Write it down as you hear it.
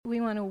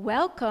we want to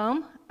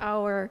welcome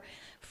our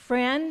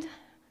friend,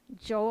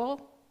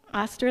 Joel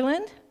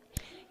Osterland.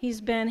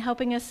 He's been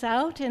helping us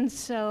out, and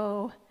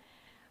so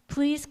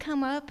please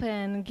come up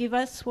and give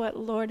us what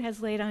Lord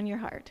has laid on your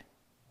heart.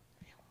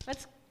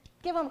 Let's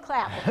give him a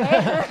clap,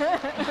 okay?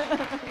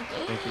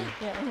 Thank you.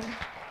 Yeah.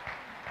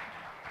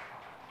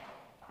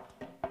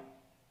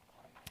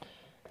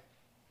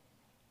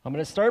 I'm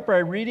going to start by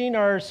reading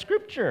our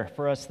scripture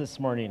for us this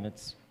morning.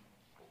 It's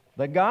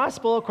the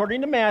Gospel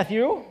according to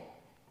Matthew,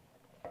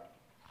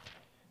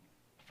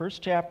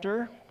 first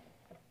chapter.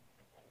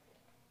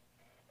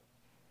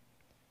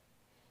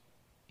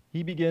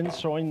 He begins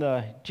showing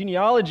the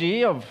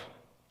genealogy of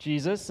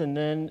Jesus, and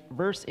then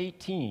verse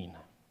 18.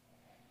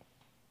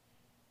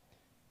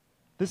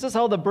 This is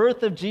how the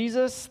birth of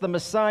Jesus, the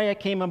Messiah,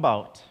 came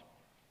about.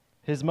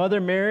 His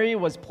mother Mary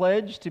was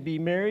pledged to be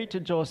married to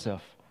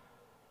Joseph.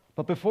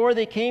 But before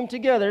they came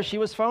together, she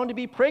was found to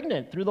be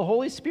pregnant through the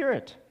Holy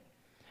Spirit.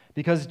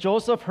 Because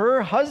Joseph,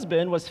 her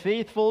husband, was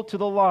faithful to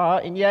the law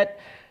and yet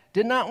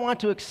did not want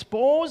to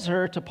expose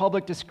her to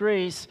public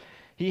disgrace,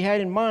 he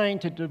had in mind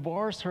to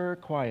divorce her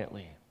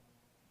quietly.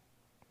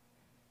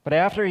 But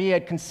after he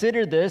had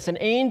considered this, an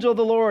angel of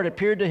the Lord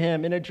appeared to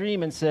him in a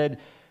dream and said,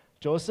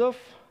 "Joseph,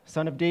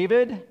 son of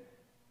David,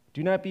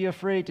 do not be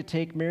afraid to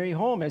take Mary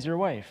home as your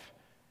wife,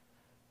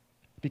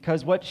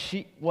 because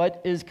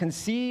what is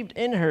conceived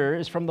in her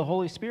is from the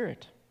Holy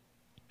Spirit.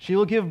 She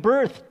will give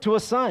birth to a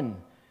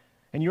son,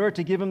 and you are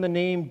to give him the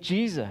name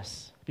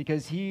Jesus,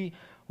 because he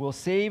will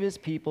save his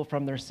people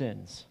from their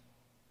sins."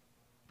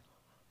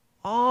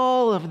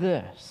 All of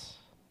this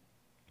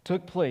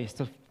took place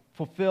to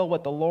fulfill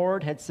what the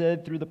Lord had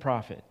said through the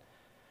prophet.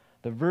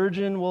 The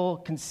virgin will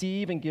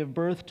conceive and give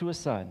birth to a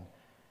son,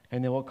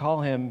 and they will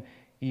call him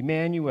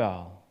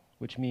Emmanuel,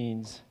 which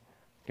means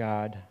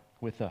God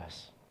with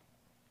us.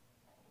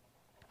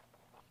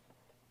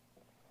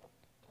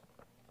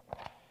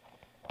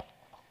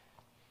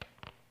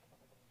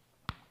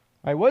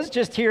 I was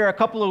just here a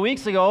couple of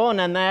weeks ago,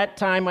 and on that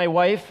time my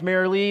wife,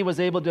 Mary Lee, was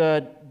able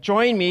to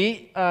join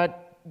me.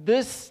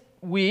 This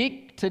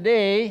week,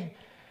 today,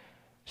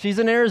 she's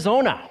in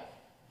Arizona.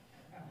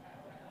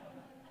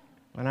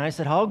 And I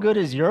said, "How good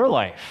is your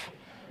life?"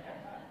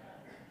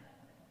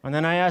 And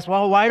then I asked,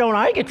 "Well, why don't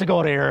I get to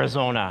go to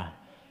Arizona?"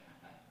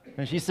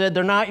 And she said,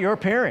 "They're not your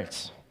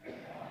parents."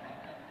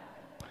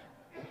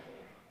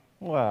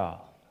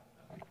 Well,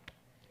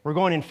 we're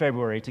going in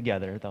February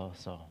together, though,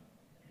 so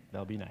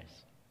that'll be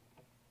nice.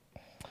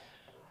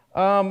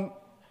 And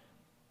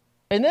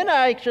then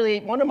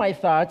one of my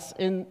thoughts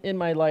in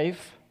my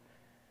life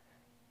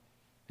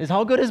is,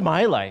 how good is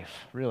my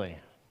life, really?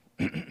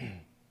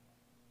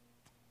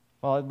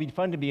 Well, it'd be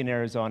fun to be in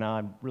Arizona.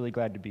 I'm really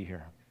glad to be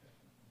here.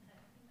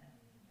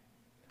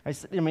 I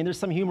mean, there's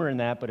some humor in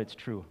that, but it's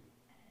true.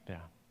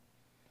 Yeah.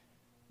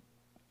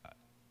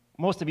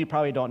 Most of you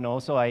probably don't know,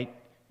 so I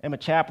am a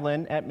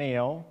chaplain at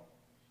Mayo,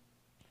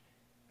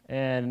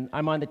 and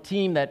I'm on the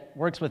team that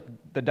works with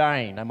the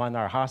dying. I'm on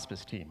our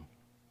hospice team.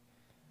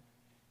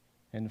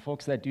 And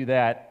folks that do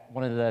that,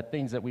 one of the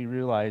things that we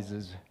realize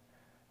is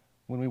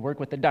when we work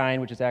with the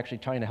dying, which is actually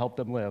trying to help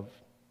them live,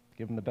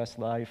 give them the best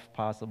life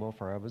possible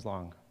for however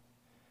long,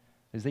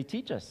 is they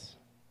teach us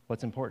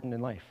what's important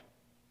in life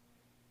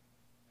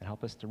and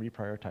help us to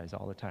reprioritize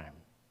all the time.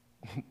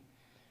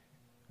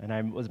 And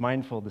I was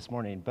mindful this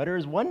morning, better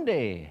is one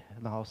day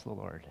in the house of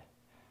the Lord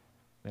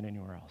than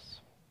anywhere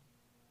else.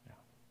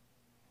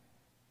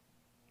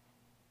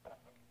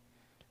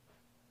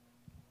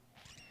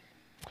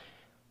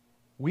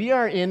 We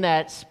are in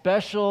that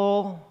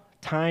special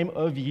time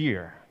of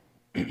year,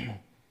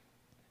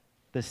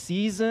 the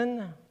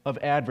season of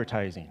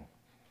advertising.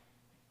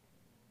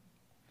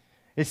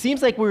 It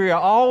seems like we are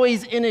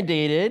always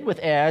inundated with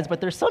ads,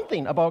 but there's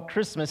something about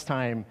Christmas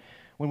time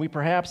when we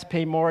perhaps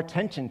pay more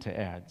attention to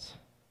ads.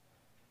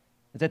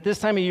 It's at this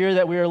time of year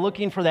that we are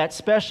looking for that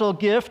special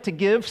gift to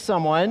give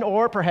someone,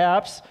 or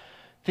perhaps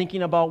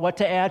thinking about what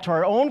to add to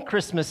our own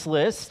Christmas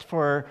list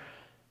for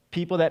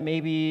people that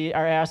maybe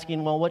are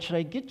asking, well, what should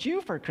I get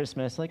you for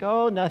Christmas? Like,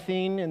 oh,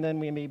 nothing, and then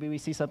maybe we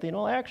see something,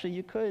 well, actually,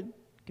 you could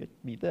get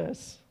me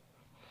this.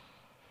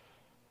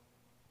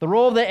 The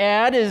role of the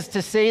ad is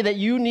to say that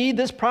you need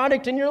this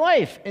product in your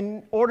life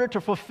in order to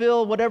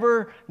fulfill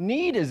whatever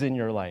need is in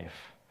your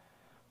life.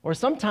 Or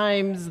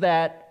sometimes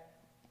that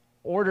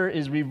order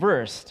is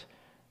reversed.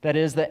 That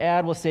is, the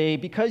ad will say,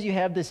 because you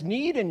have this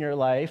need in your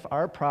life,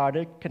 our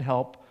product can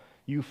help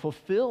you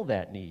fulfill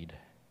that need.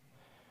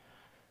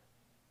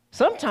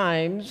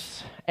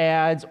 Sometimes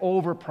ads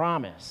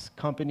overpromise.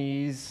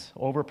 Companies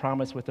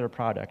overpromise with their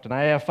product. And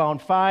I have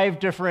found 5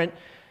 different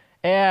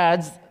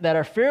ads that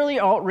are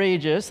fairly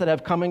outrageous that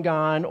have come and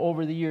gone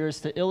over the years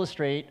to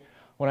illustrate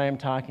what I am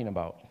talking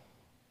about.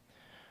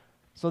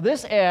 So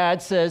this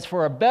ad says,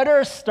 for a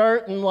better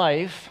start in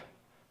life,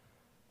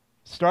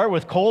 start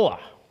with cola.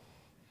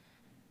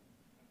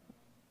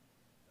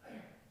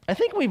 I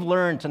think we've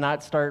learned to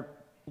not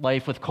start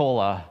life with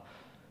cola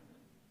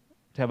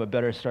to have a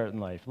better start in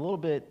life. A little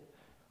bit,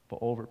 but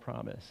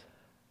overpromise.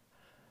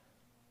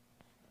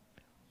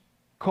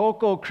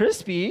 Cocoa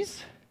Krispies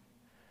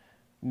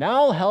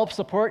now help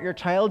support your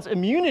child's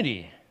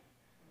immunity.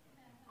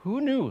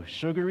 Who knew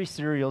sugary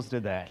cereals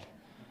did that?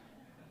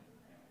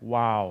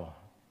 Wow.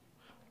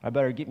 I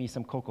better get me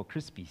some Cocoa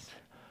Krispies.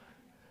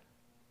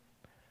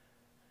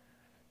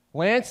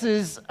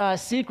 Lance's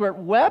secret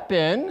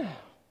weapon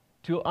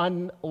to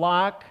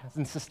unlock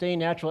and sustain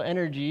natural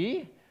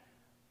energy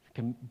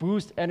can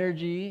boost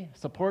energy,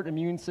 support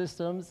immune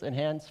systems,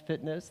 enhance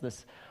fitness,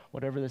 this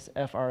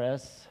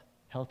FRS,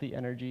 healthy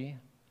energy.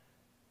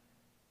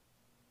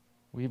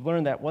 We've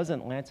learned that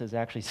wasn't Lance's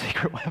actually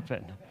secret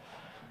weapon,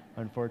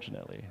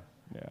 unfortunately.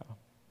 Yeah.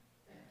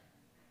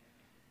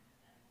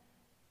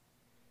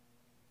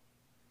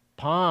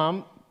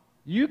 Palm,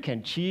 you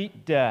can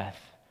cheat death.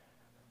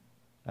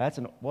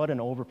 What an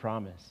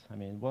overpromise. I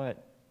mean,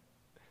 what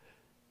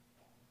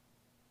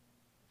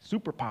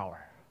superpower.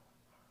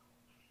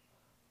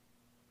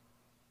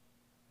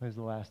 Where's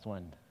the last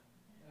one?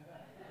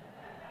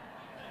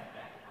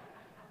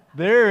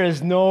 There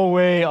is no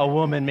way a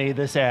woman made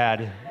this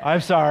ad.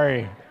 I'm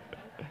sorry.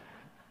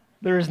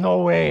 There is no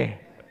way.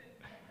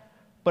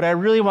 But I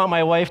really want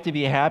my wife to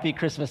be happy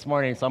Christmas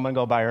morning, so I'm going to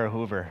go buy her a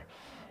Hoover.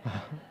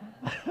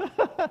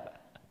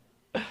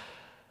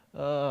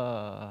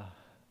 I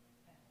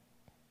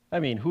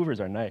mean, Hoovers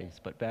are nice,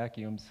 but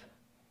vacuums,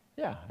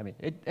 yeah, I mean,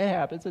 it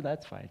happens, and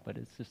that's fine, but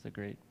it's just a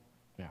great,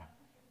 yeah.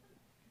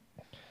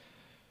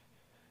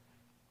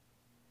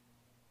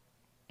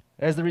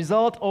 As the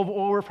result of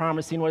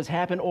overpromising, what has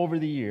happened over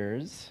the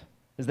years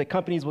is that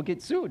companies will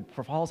get sued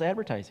for false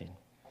advertising.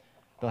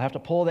 They'll have to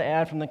pull the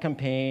ad from their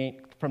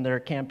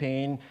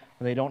campaign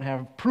when they don't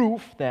have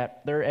proof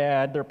that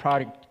their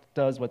product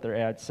does what their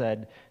ad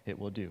said it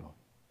will do.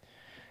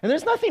 And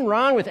there's nothing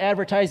wrong with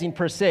advertising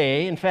per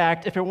se. In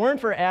fact, if it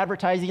weren't for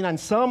advertising on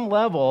some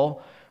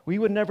level, we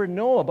would never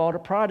know about a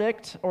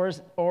product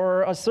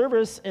or a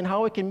service and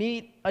how it can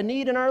meet a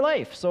need in our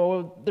life.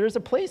 So there's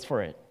a place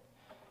for it.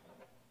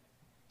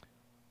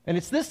 And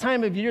it's this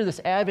time of year,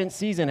 this Advent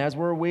season, as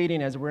we're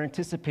waiting, as we're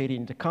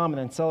anticipating to come and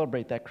then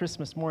celebrate that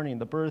Christmas morning,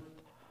 the birth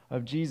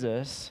of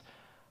Jesus,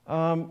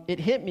 it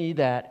hit me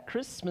that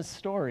Christmas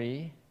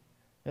story,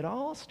 it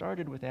all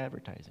started with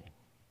advertising.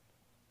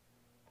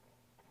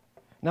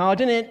 Now, it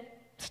didn't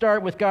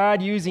start with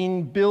God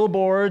using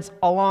billboards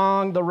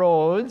along the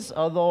roads,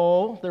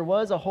 although there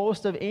was a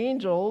host of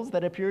angels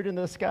that appeared in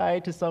the sky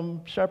to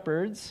some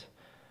shepherds.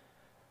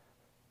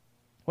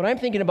 What I'm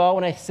thinking about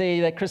when I say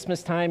that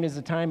Christmas time is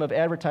a time of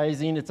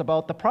advertising, it's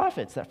about the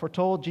prophets that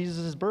foretold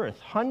Jesus' birth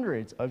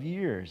hundreds of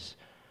years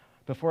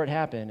before it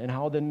happened, and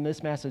how then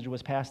this message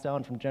was passed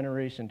down from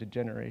generation to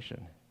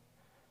generation.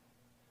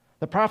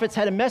 The prophets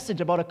had a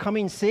message about a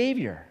coming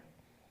Savior.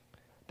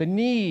 The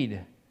need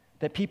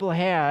that people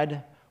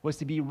had was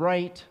to be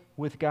right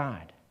with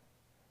God.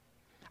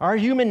 Our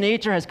human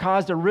nature has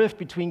caused a rift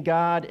between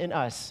God and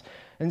us,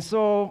 and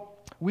so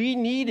we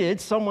needed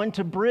someone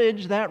to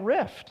bridge that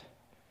rift.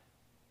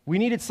 We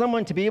needed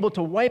someone to be able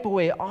to wipe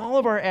away all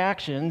of our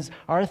actions,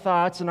 our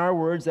thoughts, and our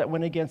words that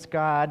went against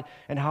God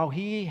and how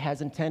He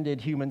has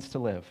intended humans to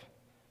live.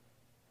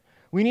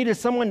 We needed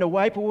someone to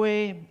wipe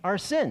away our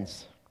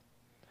sins.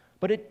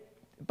 But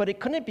it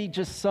couldn't be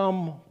just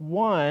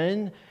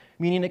someone,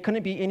 meaning it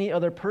couldn't be any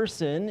other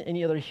person,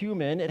 any other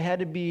human. It had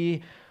to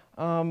be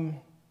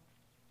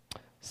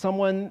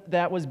someone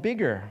that was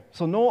bigger.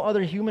 So no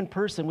other human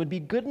person would be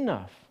good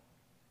enough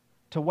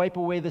to wipe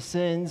away the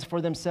sins for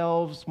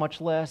themselves,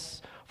 much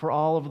less for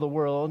all of the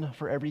world,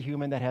 for every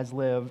human that has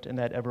lived and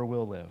that ever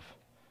will live.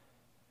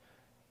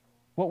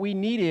 What we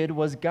needed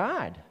was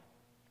God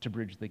to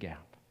bridge the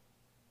gap.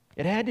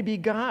 It had to be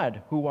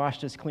God who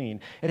washed us clean.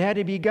 It had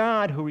to be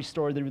God who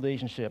restored the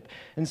relationship.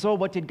 And so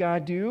what did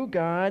God do?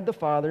 God the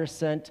Father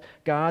sent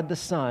God the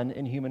Son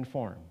in human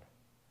form.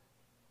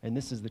 And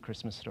this is the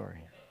Christmas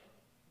story.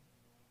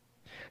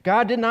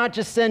 God did not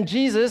just send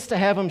Jesus to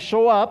have him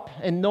show up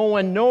and no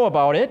one know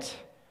about it.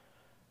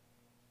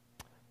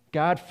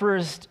 God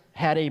first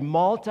had a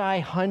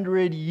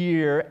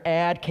multi-hundred-year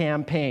ad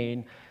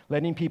campaign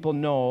letting people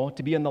know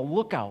to be on the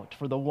lookout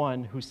for the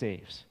one who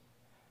saves.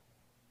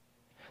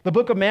 The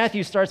book of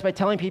Matthew starts by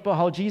telling people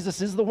how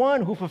Jesus is the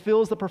one who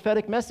fulfills the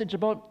prophetic message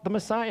about the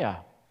Messiah.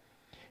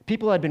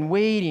 People had been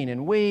waiting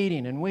and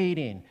waiting and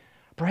waiting,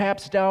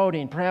 perhaps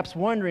doubting, perhaps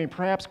wondering,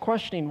 perhaps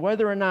questioning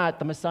whether or not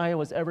the Messiah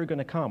was ever going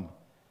to come.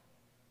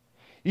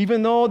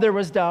 Even though there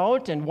was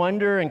doubt and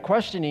wonder and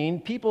questioning,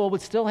 people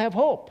would still have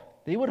hope.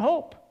 They would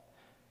hope.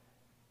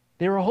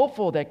 They were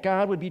hopeful that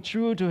God would be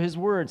true to his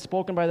word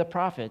spoken by the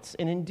prophets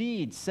and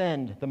indeed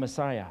send the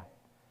Messiah.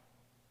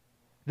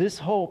 This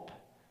hope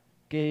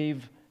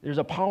there's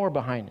a power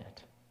behind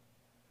it.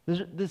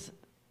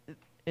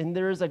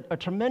 There's a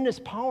tremendous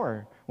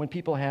power when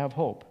people have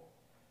hope.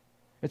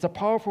 It's a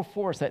powerful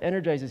force that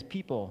energizes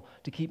people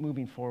to keep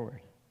moving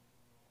forward.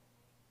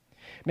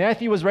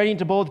 Matthew was writing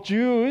to both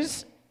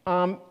Jews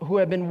who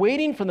had been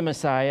waiting for the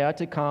Messiah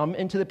to come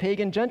and to the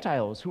pagan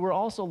Gentiles who were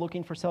also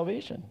looking for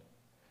salvation.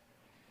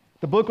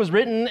 The book was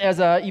written as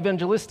an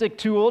evangelistic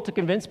tool to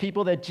convince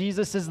people that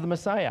Jesus is the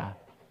Messiah.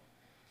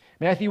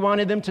 Matthew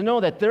wanted them to know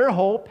that their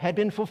hope had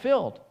been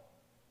fulfilled.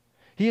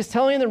 He is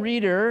telling the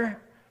reader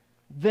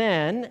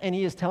then, and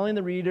he is telling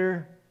the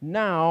reader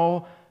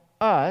now,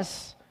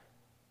 us,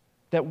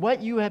 that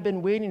what you have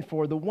been waiting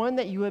for, the one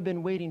that you have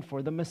been waiting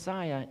for, the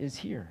Messiah, is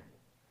here.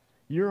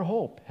 Your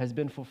hope has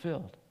been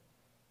fulfilled.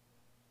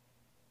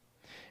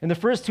 In the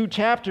first 2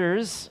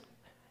 chapters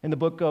in the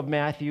book of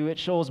Matthew, it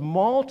shows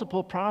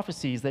multiple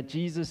prophecies that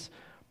Jesus'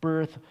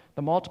 birth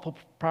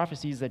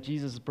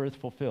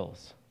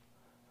fulfills.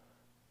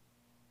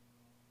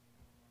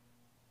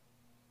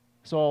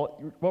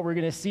 So what we're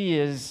going to see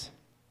is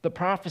the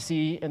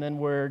prophecy and then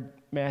where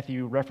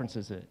Matthew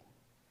references it.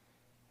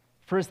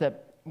 First,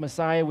 that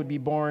Messiah would be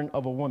born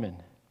of a woman.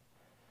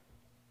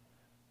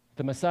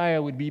 The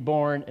Messiah would be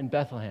born in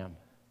Bethlehem.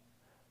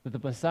 That the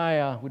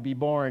Messiah would be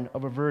born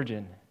of a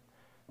virgin.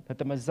 That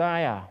the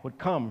Messiah would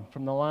come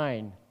from the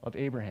line of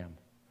Abraham.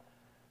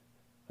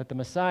 That the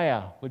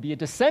Messiah would be a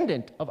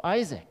descendant of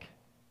Isaac.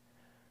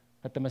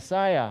 That the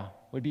Messiah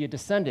would be a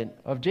descendant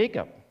of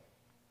Jacob.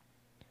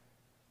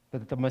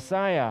 That the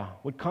Messiah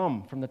would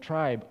come from the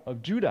tribe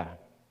of Judah.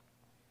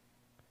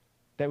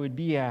 That would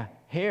be a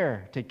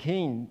heir to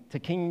King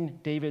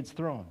David's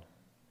throne.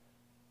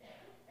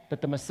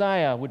 That the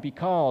Messiah would be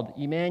called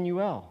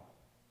Emmanuel.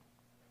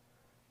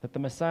 That the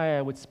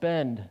Messiah would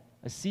spend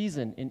a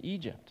season in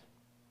Egypt.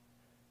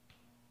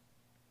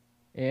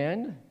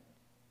 And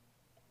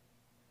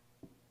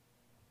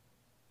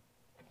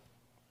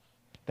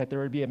that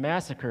there would be a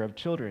massacre of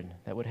children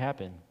that would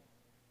happen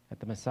at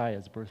the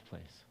Messiah's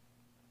birthplace.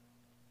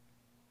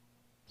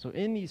 So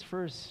in these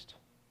first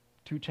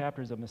 2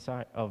 chapters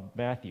of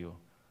Matthew,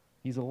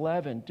 these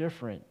 11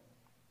 different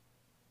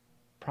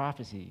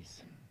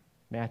prophecies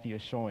Matthew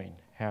is showing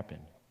happen.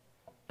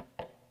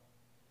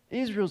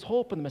 Israel's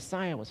hope in the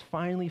Messiah was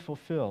finally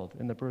fulfilled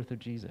in the birth of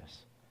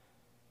Jesus.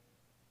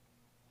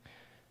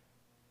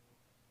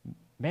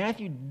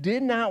 Matthew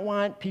did not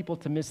want people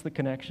to miss the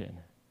connection.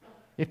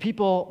 If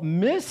people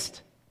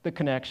missed the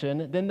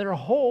connection, then their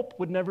hope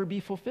would never be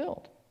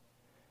fulfilled.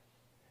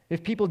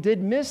 If people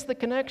did miss the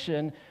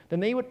connection, then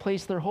they would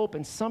place their hope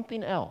in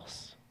something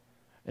else,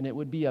 and it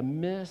would be a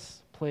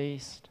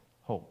misplaced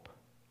hope.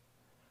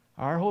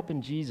 Our hope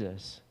in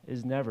Jesus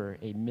is never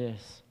a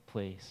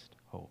misplaced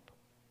hope.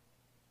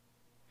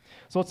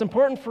 So it's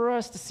important for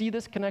us to see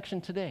this connection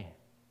today.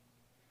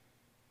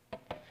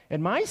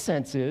 And my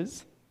sense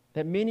is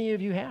that many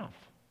of you have,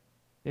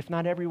 if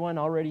not everyone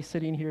already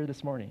sitting here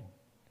this morning.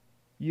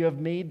 You have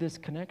made this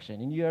connection,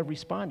 and you have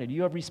responded.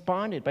 You have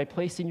responded by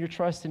placing your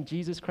trust in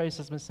Jesus Christ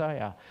as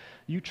Messiah.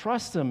 You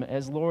trust him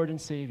as Lord and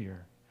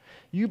Savior.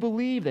 You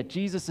believe that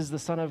Jesus is the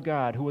Son of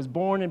God, who was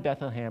born in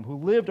Bethlehem, who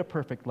lived a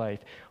perfect life,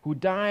 who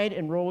died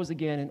and rose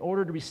again in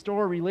order to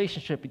restore a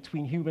relationship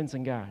between humans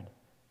and God.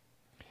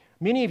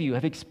 Many of you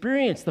have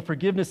experienced the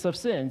forgiveness of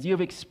sins. You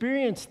have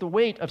experienced the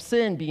weight of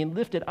sin being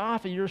lifted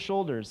off of your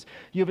shoulders.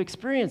 You have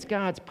experienced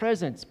God's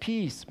presence,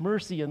 peace,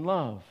 mercy, and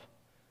love.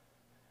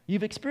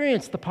 You've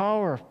experienced the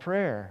power of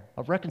prayer,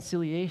 of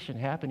reconciliation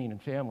happening in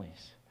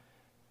families.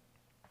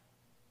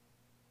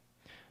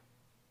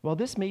 Well,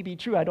 this may be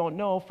true. I don't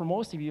know for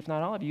most of you, if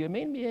not all of you. It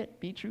may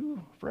be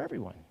true for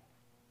everyone.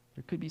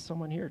 There could be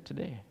someone here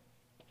today,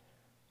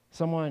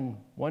 someone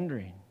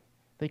wondering.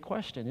 They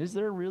question, is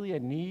there really a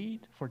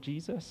need for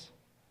Jesus?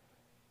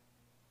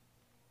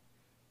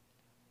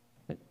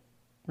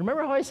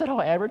 Remember how I said how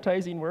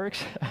advertising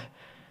works?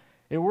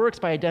 It works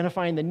by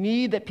identifying the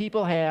need that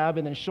people have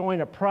and then showing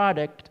a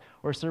product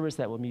or service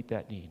that will meet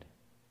that need.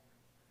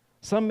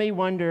 Some may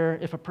wonder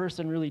if a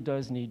person really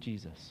does need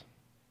Jesus.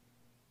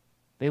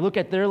 They look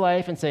at their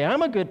life and say,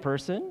 I'm a good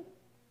person.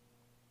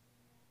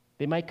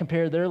 They might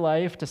compare their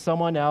life to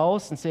someone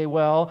else and say,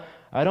 well,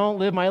 I don't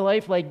live my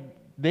life like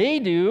they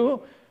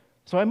do,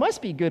 so I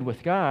must be good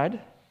with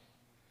God.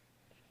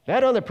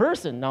 That other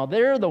person, now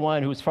they're the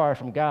one who's far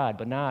from God,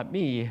 but not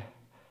me.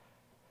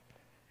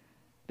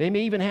 They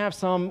may even have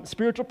some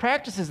spiritual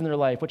practices in their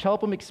life which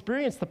help them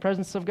experience the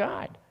presence of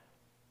God.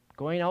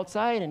 Going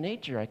outside in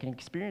nature, I can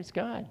experience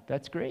God.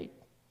 That's great.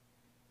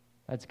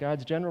 That's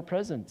God's general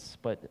presence,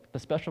 but the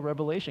special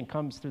revelation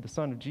comes through the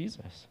Son of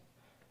Jesus.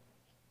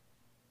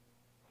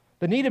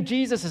 The need of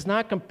Jesus is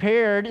not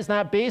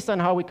based on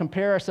how we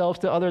compare ourselves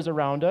to others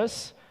around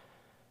us.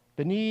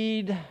 The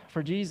need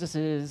for Jesus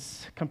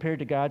is compared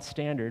to God's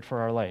standard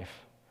for our life,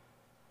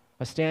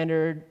 a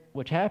standard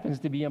which happens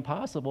to be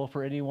impossible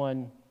for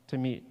anyone to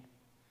meet.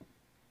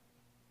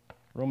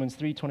 Romans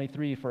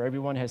 3:23, for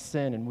everyone has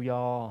sinned and we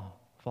all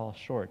fall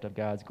short of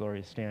God's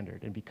glorious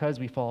standard. And because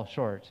we fall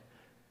short,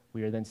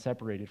 we are then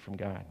separated from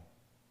God.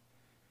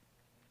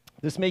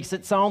 This makes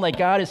it sound like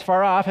God is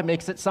far off. It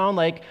makes it sound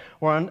like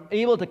we're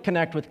unable to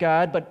connect with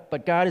God,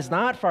 but God is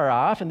not far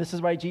off, and this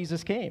is why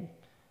Jesus came.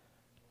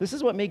 This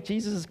is what makes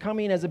Jesus'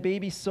 coming as a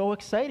baby so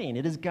exciting.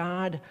 It is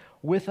God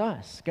with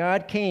us.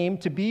 God came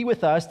to be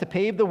with us, to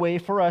pave the way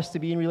for us to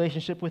be in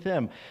relationship with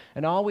him.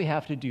 And all we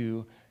have to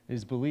do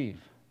is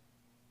believe.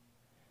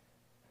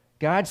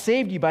 God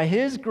saved you by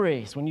his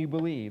grace when you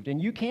believed,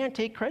 and you can't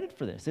take credit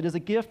for this. It is a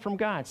gift from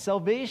God.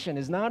 Salvation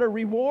is not a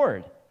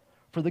reward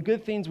for the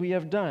good things we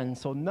have done,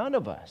 so none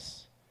of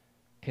us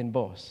can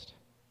boast.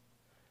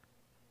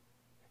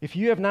 If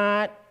you have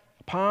not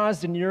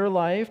paused in your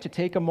life to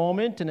take a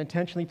moment and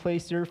intentionally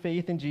place your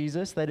faith in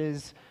Jesus, that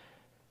is,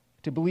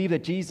 to believe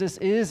that Jesus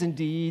is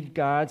indeed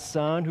God's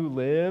Son who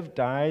lived,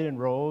 died, and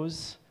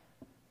rose,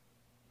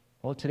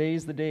 well, today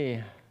is the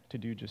day to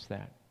do just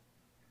that.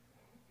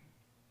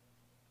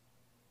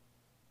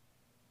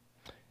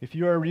 If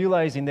you are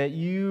realizing that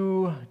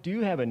you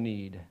do have a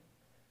need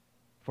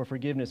for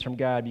forgiveness from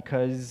God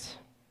because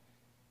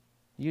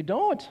you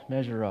don't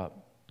measure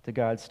up to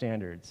God's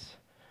standards,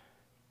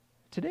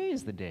 today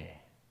is the day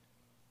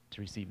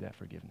to receive that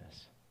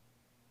forgiveness.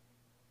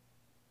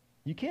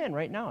 You can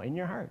right now in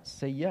your heart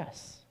say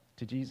yes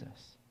to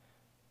Jesus.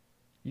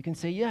 You can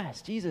say,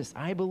 yes, Jesus,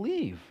 I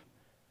believe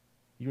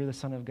you're the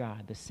Son of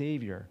God, the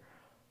Savior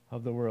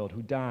of the world,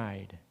 who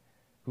died,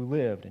 who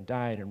lived and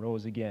died and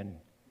rose again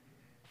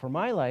for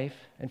my life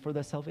and for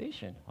the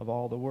salvation of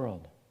all the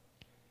world.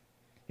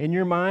 In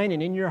your mind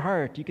and in your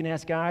heart, you can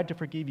ask God to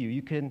forgive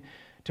you.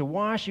 To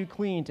wash you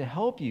clean, to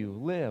help you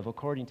live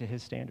according to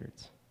His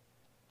standards.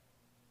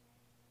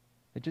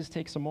 It just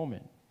takes a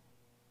moment.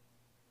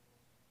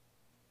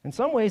 In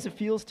some ways, it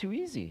feels too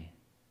easy.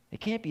 It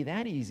can't be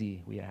that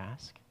easy, we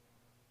ask.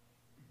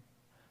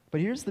 But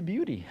here's the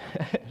beauty.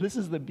 This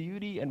is the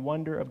beauty and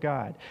wonder of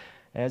God.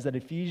 As that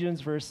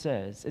Ephesians verse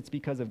says, it's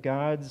because of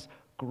God's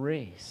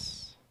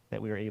grace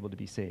that we are able to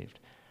be saved.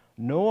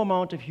 No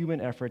amount of human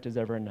effort is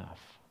ever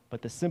enough,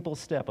 but the simple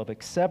step of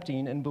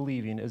accepting and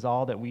believing is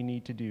all that we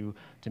need to do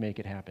to make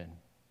it happen.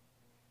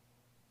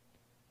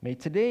 May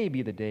today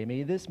be the day,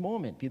 may this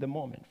moment be the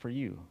moment for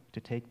you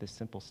to take this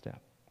simple step.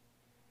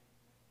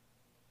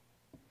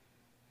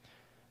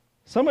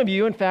 Some of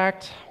you, in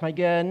fact, my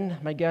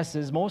guess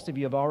is most of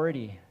you have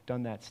already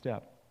done that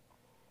step.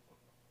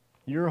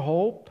 Your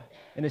hope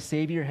in a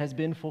Savior has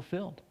been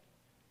fulfilled.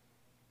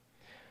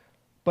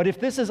 But if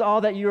this is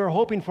all that you are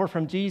hoping for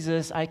from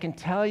Jesus, I can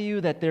tell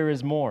you that there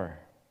is more.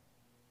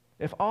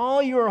 If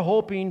all you are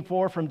hoping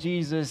for from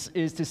Jesus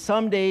is to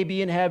someday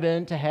be in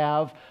heaven, to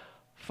have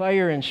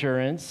fire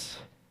insurance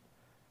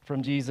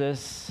from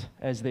Jesus,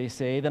 as they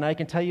say, then I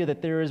can tell you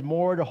that there is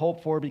more to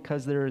hope for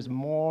because there is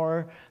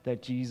more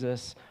that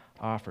Jesus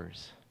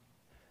offers.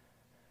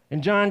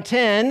 In John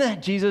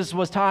 10, Jesus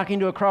was talking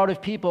to a crowd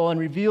of people and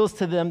reveals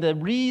to them the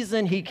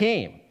reason He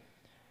came.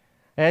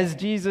 As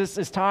Jesus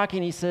is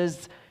talking, He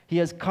says He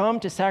has come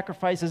to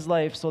sacrifice His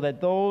life so that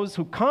those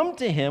who come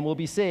to Him will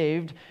be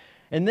saved.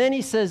 And then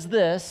He says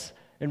this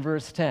in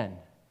verse 10.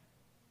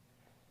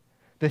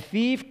 The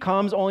thief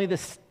comes only to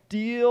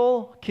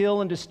steal,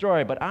 kill, and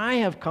destroy, but I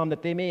have come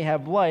that they may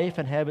have life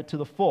and have it to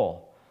the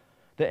full.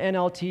 The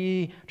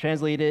NLT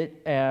translated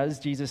as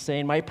Jesus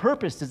saying, my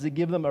purpose is to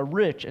give them a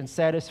rich and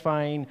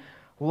satisfying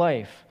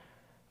life.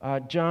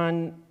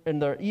 John, in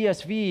the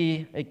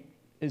ESV, it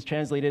is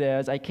translated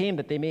as, I came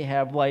that they may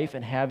have life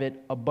and have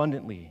it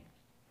abundantly.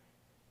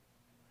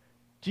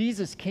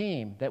 Jesus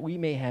came that we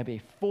may have a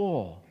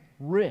full,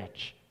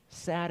 rich,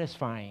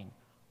 satisfying,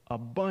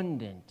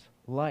 abundant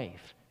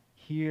life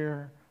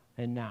here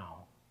and now.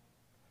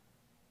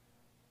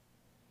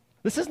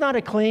 This is not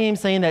a claim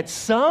saying that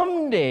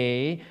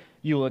someday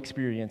you will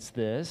experience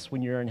this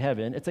when you're in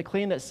heaven. It's a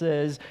claim that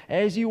says,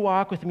 as you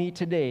walk with me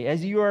today,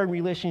 as you are in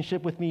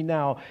relationship with me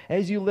now,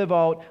 as you live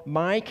out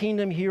my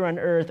kingdom here on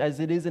earth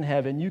as it is in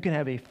heaven, you can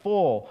have a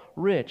full,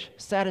 rich,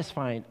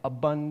 satisfying,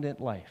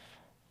 abundant life.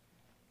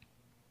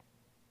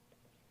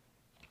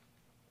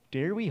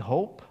 Dare we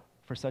hope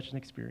for such an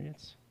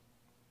experience?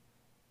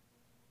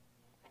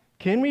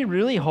 Can we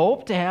really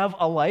hope to have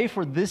a life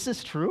where this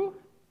is true?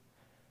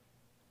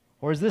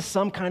 Or is this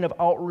some kind of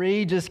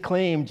outrageous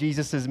claim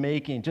Jesus is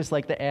making, just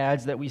like the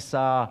ads that we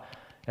saw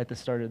at the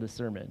start of the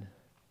sermon?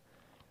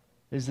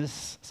 Is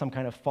this some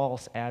kind of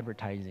false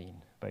advertising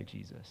by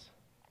Jesus?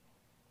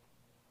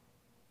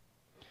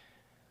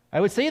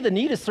 I would say the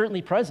need is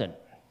certainly present.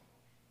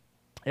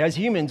 As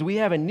humans, we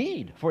have a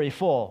need for a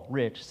full,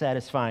 rich,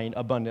 satisfying,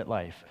 abundant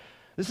life.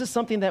 This is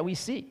something that we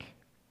seek.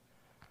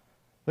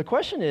 The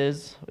question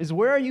is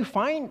where are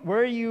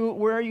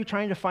you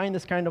trying to find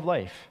this kind of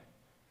life?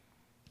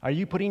 Are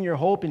you putting your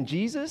hope in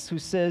Jesus, who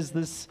says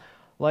this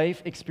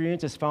life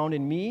experience is found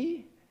in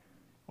me?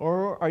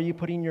 Or are you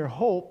putting your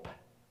hope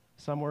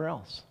somewhere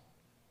else?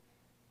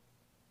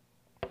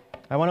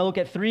 I want to look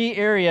at 3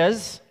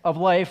 areas of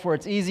life where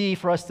it's easy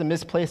for us to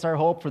misplace our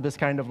hope for this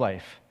kind of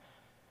life.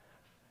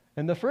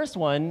 And the first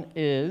one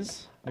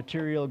is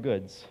material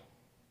goods.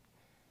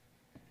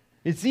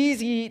 It's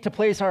easy to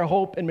place our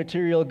hope in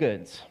material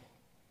goods.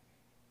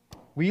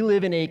 We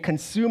live in a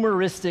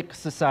consumeristic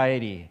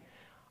society.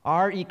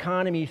 Our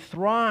economy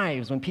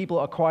thrives when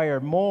people acquire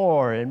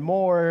more and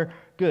more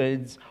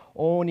goods,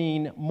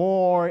 owning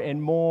more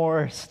and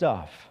more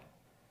stuff.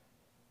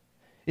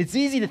 It's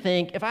easy to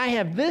think, if I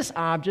have this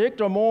object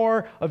or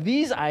more of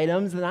these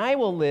items, then I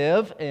will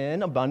live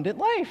an abundant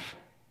life.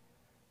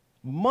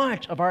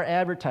 Much of our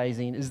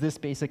advertising is this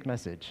basic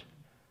message,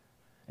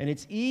 and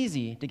it's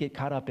easy to get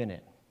caught up in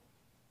it.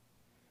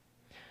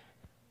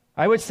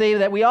 I would say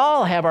that we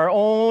all have our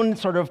own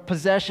sort of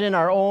possession,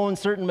 our own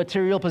certain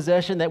material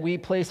possession that we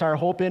place our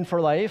hope in for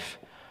life.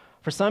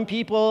 For some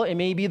people, it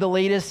may be the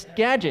latest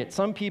gadget.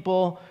 Some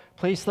people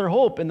place their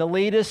hope in the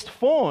latest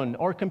phone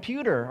or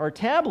computer or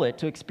tablet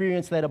to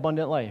experience that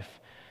abundant life.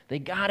 They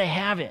gotta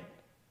have it.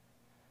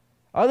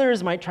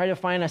 Others might try to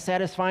find a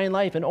satisfying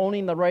life in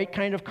owning the right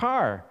kind of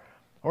car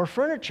or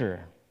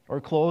furniture or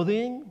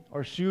clothing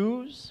or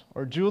shoes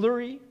or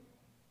jewelry.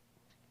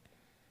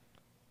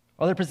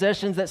 Other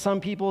possessions that some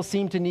people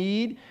seem to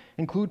need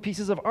include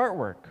pieces of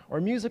artwork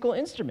or musical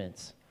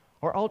instruments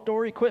or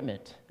outdoor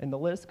equipment, and the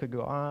list could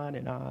go on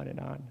and on and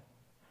on.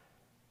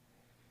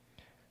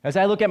 As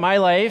I look at my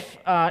life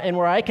and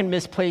where I can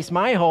misplace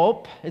my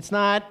hope, it's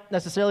not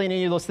necessarily in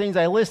any of those things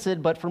I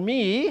listed, but for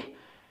me,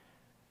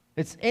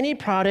 it's any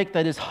product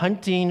that is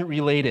hunting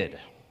related.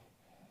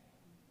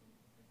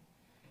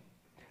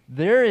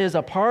 There is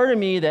a part of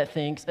me that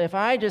thinks if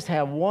I just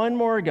have one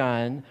more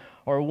gun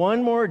or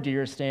one more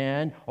deer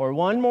stand or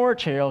one more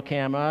trail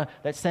camera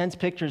that sends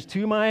pictures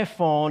to my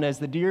phone as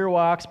the deer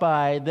walks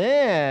by,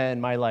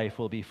 then my life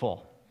will be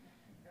full.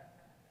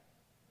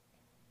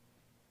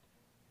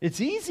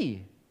 It's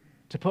easy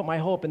to put my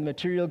hope in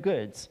material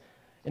goods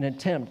in an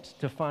attempt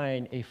to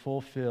find a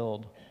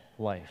fulfilled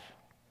life.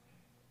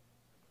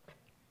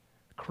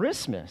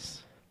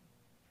 Christmas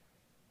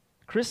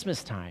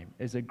time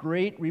is a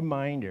great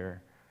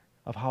reminder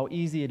of how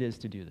easy it is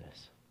to do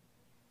this.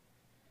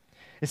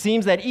 It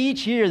seems that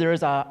each year there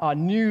is a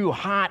new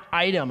hot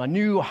item, a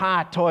new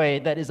hot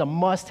toy that is a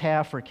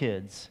must-have for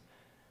kids.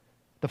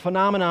 The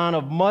phenomenon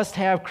of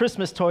must-have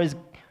Christmas toys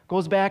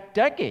goes back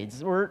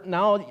decades, or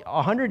now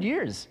 100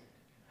 years.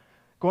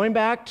 Going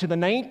back to the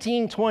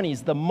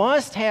 1920s, the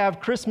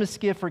must-have Christmas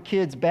gift for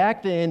kids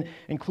back then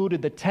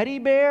included the teddy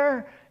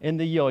bear and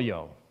the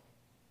yo-yo.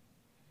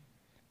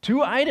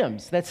 Two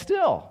items that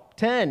still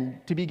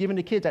tend to be given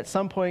to kids at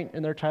some point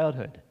in their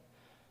childhood.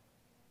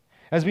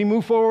 As we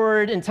move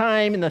forward in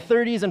time, in the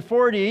 30s and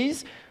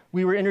 40s,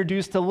 we were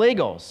introduced to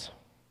Legos,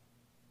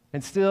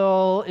 and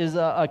still is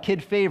a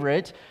kid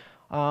favorite,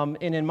 and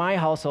in my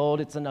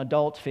household, it's an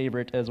adult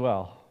favorite as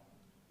well.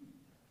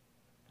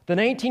 The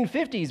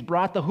 1950s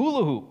brought the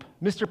hula hoop,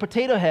 Mr.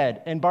 Potato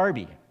Head, and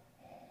Barbie.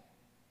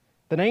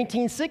 The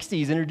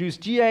 1960s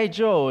introduced G.I.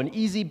 Joe, an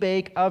easy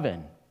bake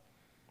oven.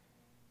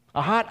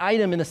 A hot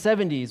item in the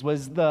 70s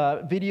was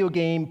the video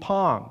game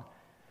Pong.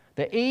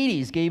 The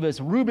 80s gave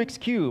us Rubik's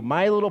Cube,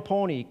 My Little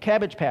Pony,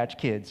 Cabbage Patch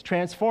Kids,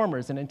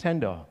 Transformers, and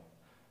Nintendo.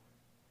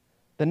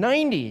 The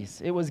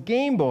 90s, it was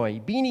Game Boy,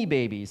 Beanie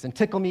Babies, and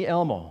Tickle Me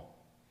Elmo.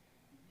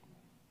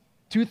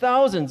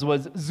 2000s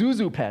was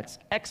Zuzu Pets,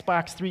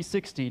 Xbox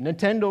 360,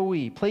 Nintendo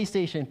Wii,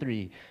 PlayStation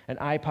 3, and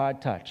iPod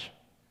Touch.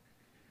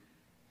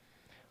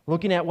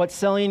 Looking at what's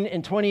selling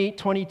in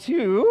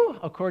 2022,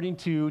 according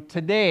to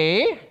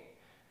Today,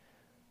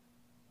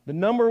 the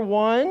number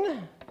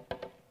one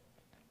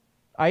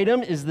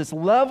item is this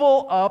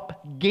Level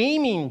Up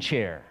gaming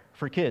chair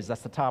for kids.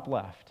 That's the top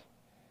left.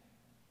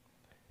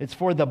 It's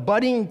for the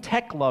budding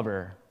tech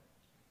lover.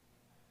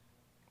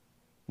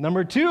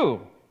 Number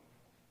two,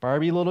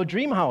 Barbie Little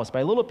Dream House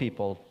by Little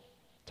People,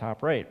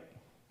 top right.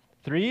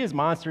 3 is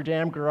Monster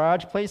Jam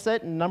Garage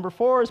playset, and number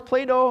 4 is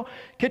Play-Doh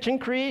Kitchen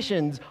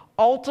Creations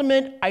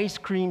Ultimate Ice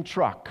Cream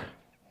Truck.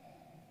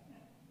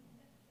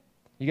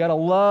 You gotta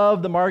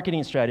love the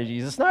marketing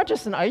strategies. It's not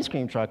just an ice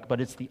cream truck, but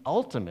it's the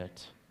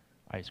ultimate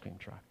ice cream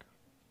truck.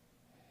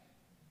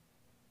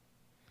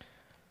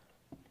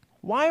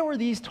 Why were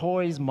these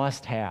toys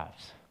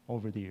must-haves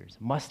over the years?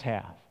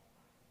 Must-have.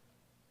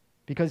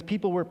 Because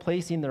people were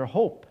placing their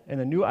hope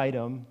in a new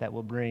item that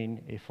will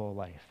bring a full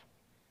life.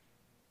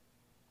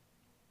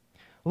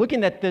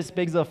 Looking at this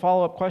begs a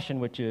follow-up question,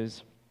 which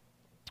is,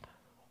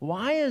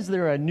 why is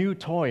there a new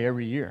toy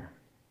every year?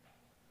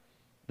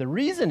 The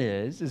reason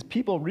is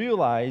people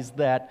realize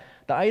that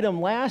the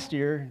item last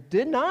year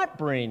did not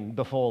bring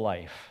the full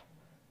life.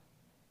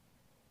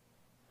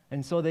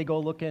 And so they go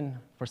looking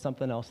for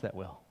something else that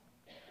will.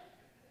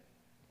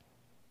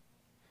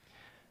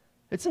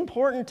 It's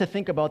important to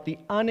think about the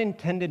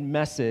unintended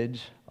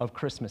message of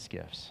Christmas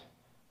gifts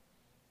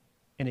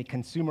in a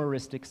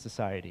consumeristic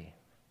society.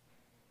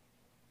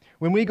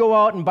 When we go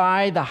out and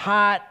buy the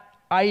hot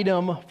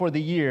item for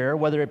the year,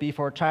 whether it be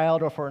for a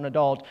child or for an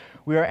adult,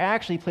 we are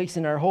actually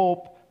placing our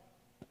hope,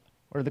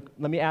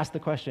 let me ask the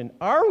question,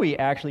 are we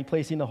actually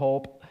placing the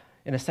hope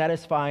in a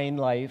satisfying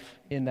life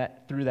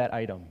through that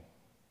item?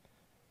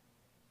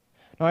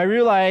 Now, I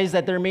realize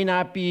that there may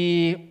not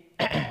be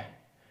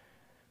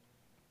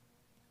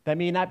that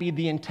may not be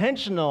the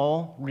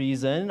intentional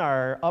reason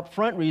or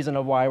upfront reason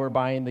of why we're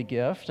buying the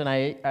gift, and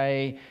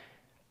I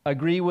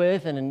agree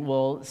with and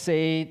will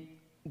say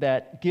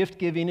that gift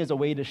giving is a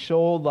way to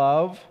show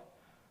love.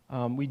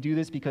 We do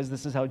this because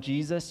this is how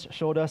Jesus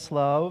showed us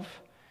love.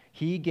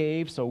 He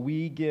gave, so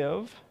we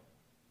give.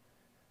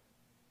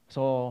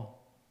 So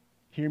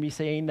hear me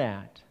saying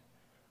that.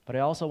 But I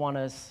also want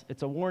us,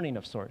 it's a warning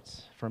of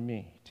sorts from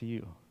me to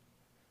you.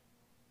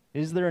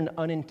 Is there an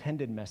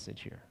unintended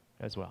message here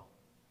as well?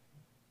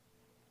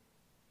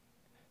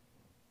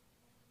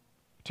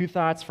 Two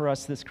thoughts for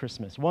us this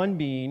Christmas. One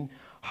being,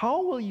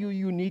 how will you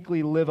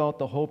uniquely live out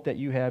the hope that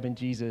you have in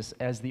Jesus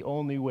as the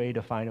only way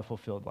to find a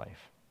fulfilled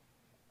life?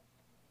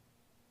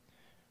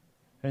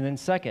 And then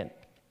second,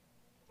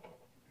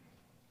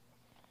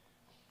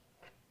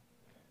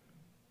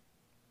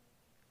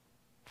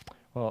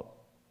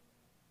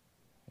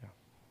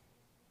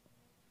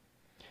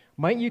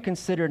 might you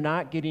consider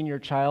not getting your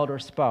child or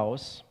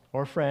spouse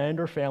or friend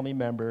or family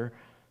member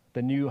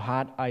the new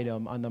hot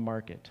item on the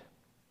market?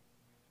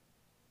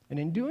 And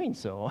in doing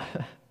so,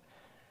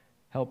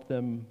 help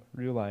them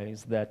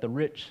realize that the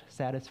rich,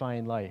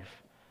 satisfying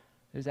life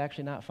is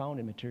actually not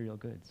found in material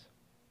goods.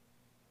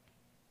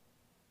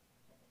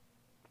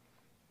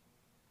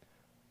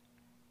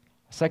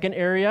 Second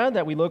area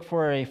that we look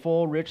for a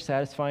full, rich,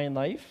 satisfying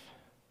life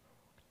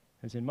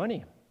is in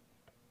money.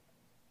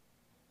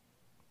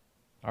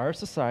 Our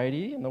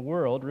society and the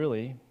world,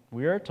 really,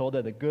 we are told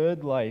that a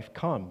good life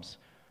comes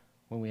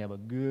when we have a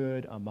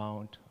good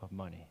amount of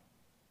money.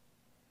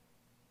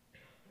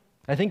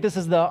 I think this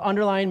is the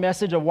underlying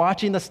message of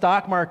watching the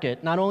stock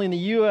market, not only in the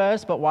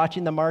U.S., but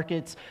watching the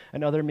markets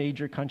in other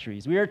major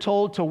countries. We are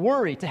told to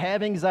worry, to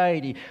have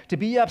anxiety, to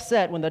be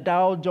upset when the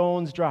Dow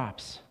Jones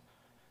drops.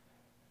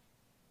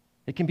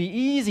 It can be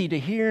easy to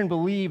hear and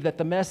believe that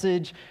the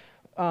message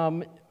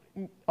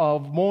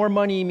of more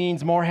money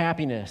means more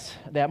happiness,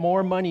 that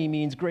more money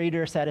means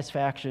greater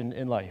satisfaction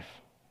in life.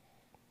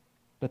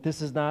 But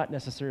this is not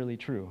necessarily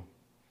true.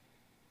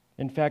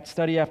 In fact,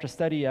 study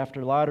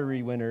after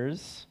lottery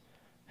winners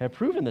have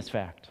proven this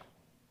fact.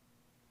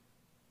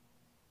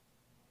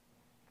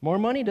 More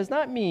money does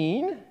not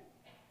mean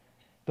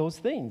those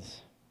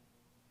things.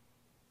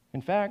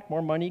 In fact,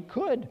 more money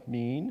could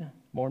mean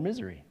more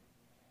misery.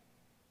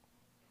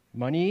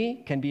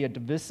 Money can be a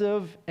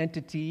divisive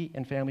entity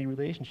in family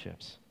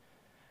relationships.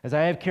 As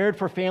I have cared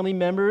for family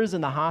members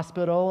in the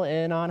hospital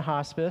and on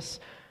hospice,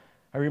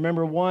 I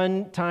remember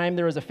one time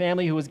there was a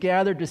family who was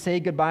gathered to say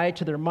goodbye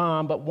to their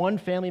mom, but one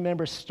family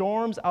member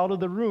storms out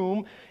of the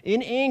room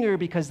in anger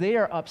because they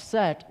are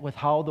upset with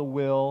how the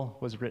will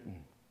was written.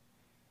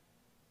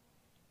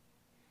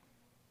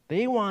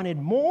 They wanted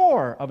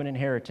more of an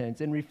inheritance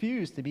and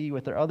refused to be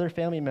with their other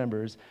family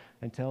members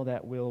until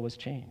that will was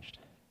changed.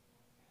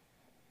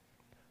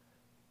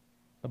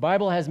 The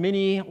Bible has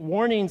many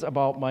warnings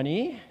about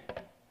money.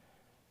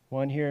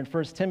 One here in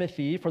 1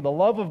 Timothy, for the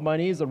love of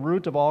money is the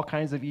root of all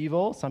kinds of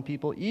evil. Some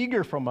people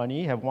eager for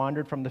money have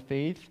wandered from the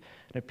faith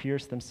and have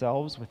pierced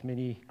themselves with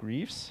many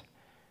griefs.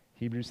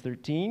 Hebrews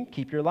 13,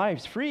 keep your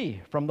lives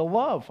free from the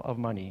love of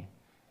money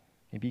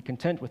and be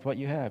content with what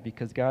you have,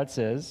 because God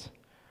says,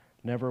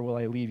 never will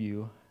I leave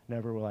you,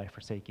 never will I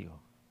forsake you.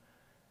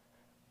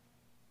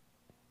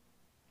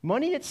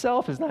 Money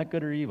itself is not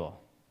good or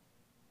evil.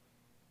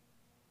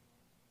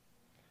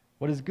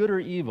 What is good or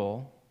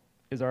evil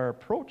is our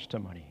approach to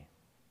money.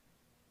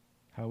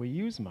 How we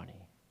use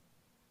money,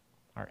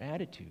 our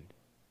attitude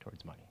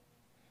towards money.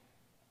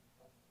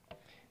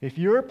 If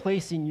you're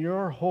placing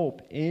your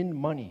hope in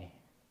money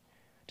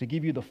to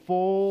give you the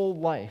full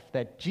life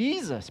that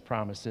Jesus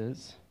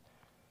promises,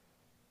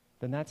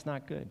 then that's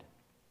not good.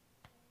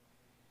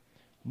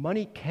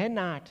 Money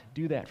cannot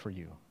do that for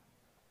you.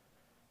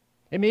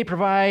 It may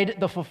provide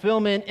the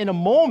fulfillment in a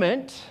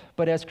moment,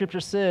 but as Scripture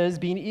says,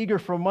 being eager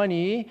for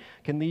money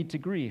can lead to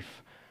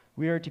grief.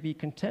 We are to be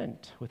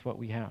content with what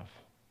we have.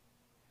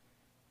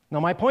 Now,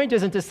 my point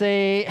isn't to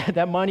say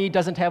that money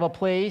doesn't have a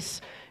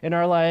place in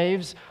our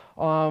lives,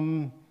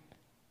 or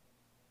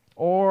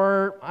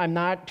I'm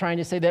not trying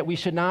to say that we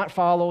should not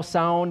follow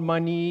sound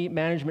money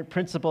management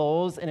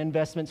principles and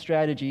investment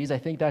strategies. I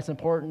think that's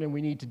important and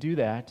we need to do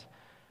that.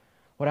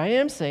 What I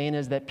am saying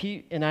is that,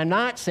 and I'm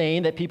not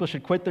saying that people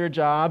should quit their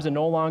jobs and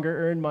no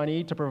longer earn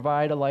money to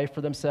provide a life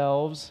for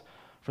themselves,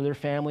 for their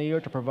family, or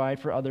to provide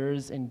for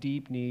others in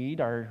deep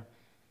need. Our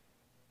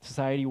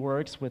society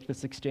works with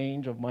this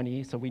exchange of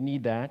money, so we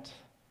need that.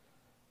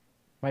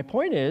 My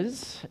point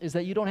is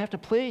that you don't have to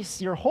place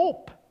your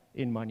hope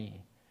in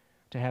money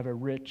to have a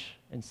rich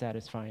and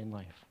satisfying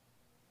life.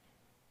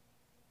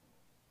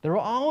 There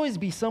will always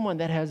be someone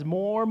that has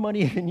more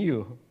money than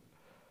you,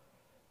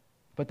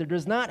 but there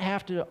does not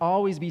have to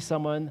always be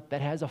someone that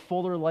has a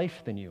fuller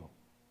life than you.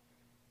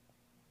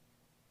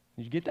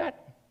 Did you get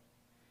that?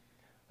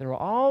 There will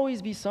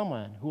always be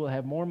someone who will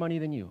have more money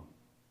than you,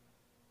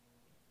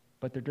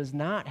 but there does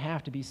not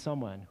have to be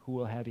someone who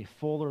will have a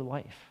fuller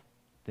life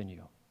than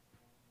you.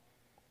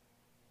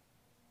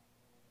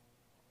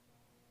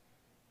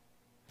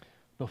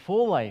 The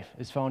full life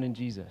is found in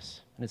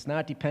Jesus, and it's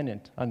not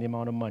dependent on the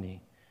amount of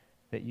money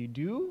that you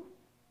do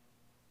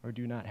or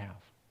do not have.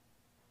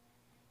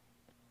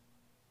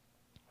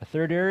 A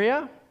third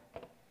area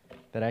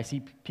that I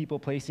see people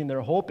placing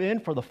their hope in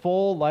for the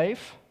full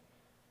life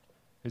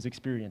is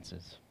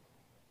experiences.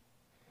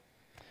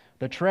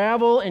 The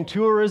travel and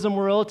tourism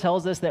world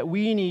tells us that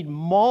we need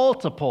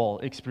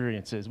multiple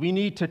experiences. We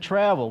need to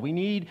travel. We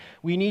need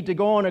to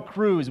go on a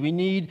cruise. We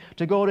need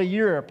to go to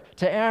Europe,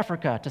 to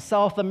Africa, to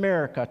South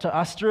America, to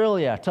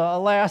Australia, to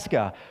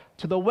Alaska,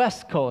 to the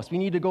West Coast. We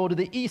need to go to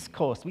the East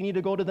Coast. We need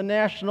to go to the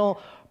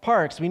national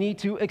parks. We need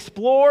to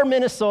explore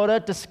Minnesota,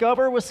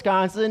 discover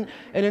Wisconsin,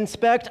 and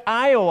inspect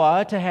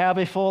Iowa to have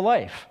a full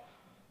life.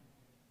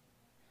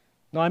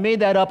 Now, I made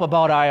that up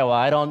about Iowa.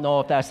 I don't know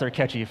if that's their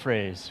catchy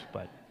phrase,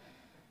 but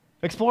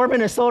explore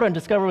Minnesota and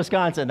discover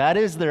Wisconsin. That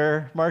is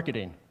their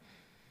marketing.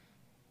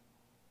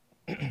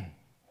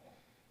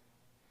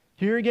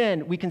 Here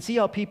again, we can see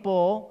how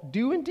people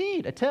do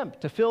indeed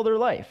attempt to fill their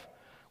life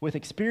with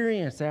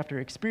experience after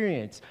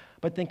experience,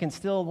 but then can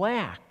still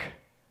lack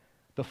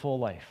the full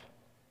life.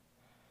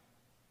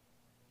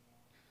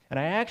 And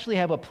I actually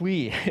have a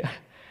plea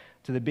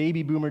to the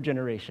baby boomer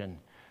generation.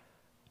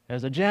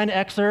 As a Gen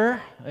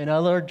Xer and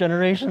other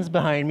generations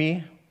behind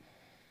me,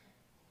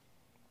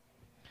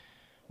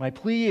 my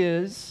plea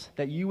is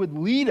that you would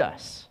lead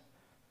us,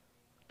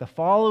 the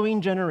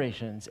following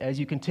generations, as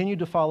you continue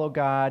to follow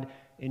God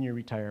in your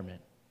retirement.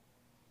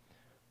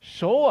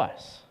 Show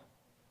us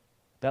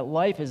that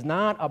life is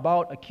not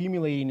about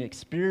accumulating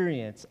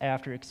experience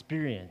after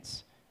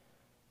experience,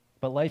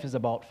 but life is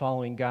about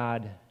following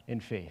God in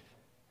faith.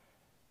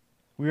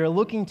 We are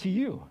looking to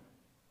you.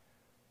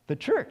 The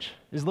church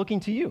is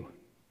looking to you.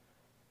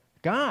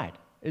 God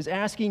is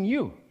asking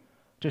you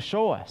to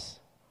show us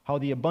how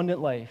the abundant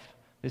life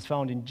is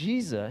found in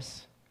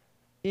Jesus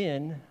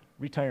in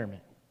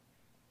retirement.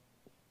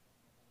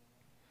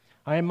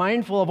 I am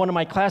mindful of one of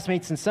my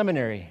classmates in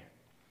seminary.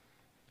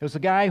 It was a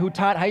guy who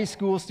taught high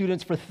school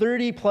students for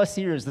 30 plus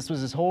years. This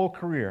was his whole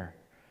career.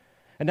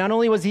 And not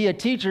only was he a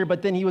teacher,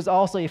 but then he was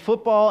also a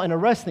football and a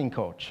wrestling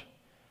coach.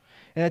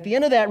 And at the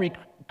end of that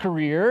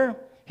career,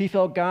 he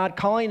felt God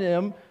calling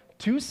him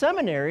to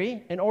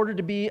seminary in order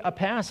to be a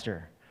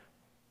pastor.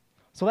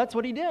 So that's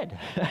what he did.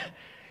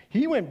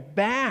 He went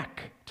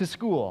back to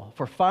school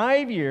for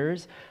 5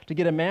 years to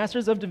get a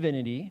master's of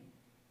divinity,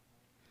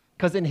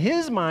 because in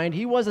his mind,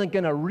 he wasn't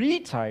going to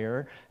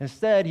retire.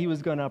 Instead, he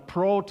was going to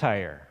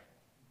pro-tire.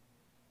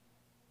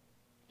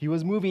 He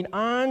was moving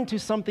on to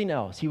something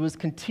else. He was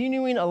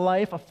continuing a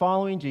life of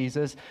following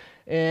Jesus,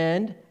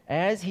 and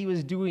as he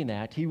was doing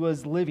that, he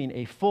was living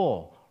a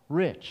full,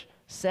 rich,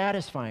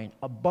 satisfying,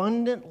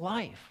 abundant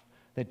life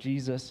that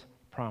Jesus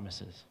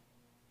promises.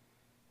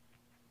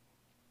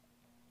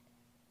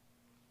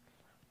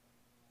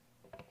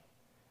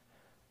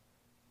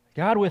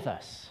 God with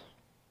us,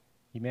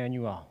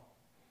 Emmanuel.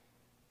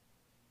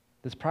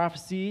 This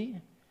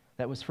prophecy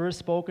that was first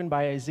spoken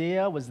by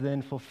Isaiah was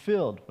then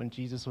fulfilled when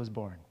Jesus was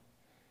born.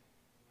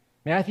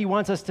 Matthew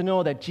wants us to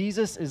know that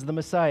Jesus is the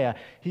Messiah.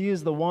 He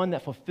is the one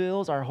that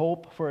fulfills our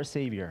hope for a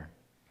Savior.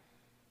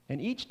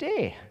 And each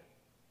day,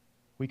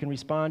 we can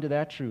respond to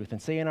that truth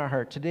and say in our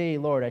heart, today,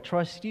 Lord, I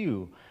trust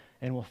you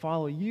and will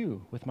follow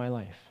you with my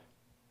life.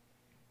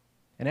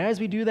 And as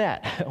we do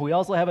that, we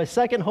also have a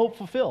second hope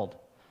fulfilled.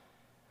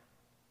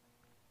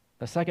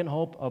 The second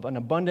hope of an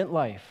abundant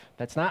life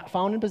that's not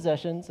found in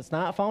possessions, it's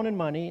not found in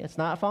money, it's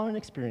not found in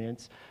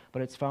experience,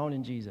 but it's found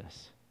in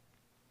Jesus.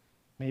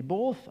 May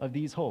both of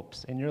these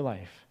hopes in your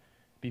life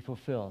be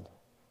fulfilled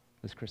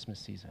this Christmas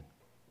season.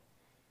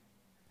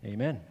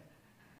 Amen.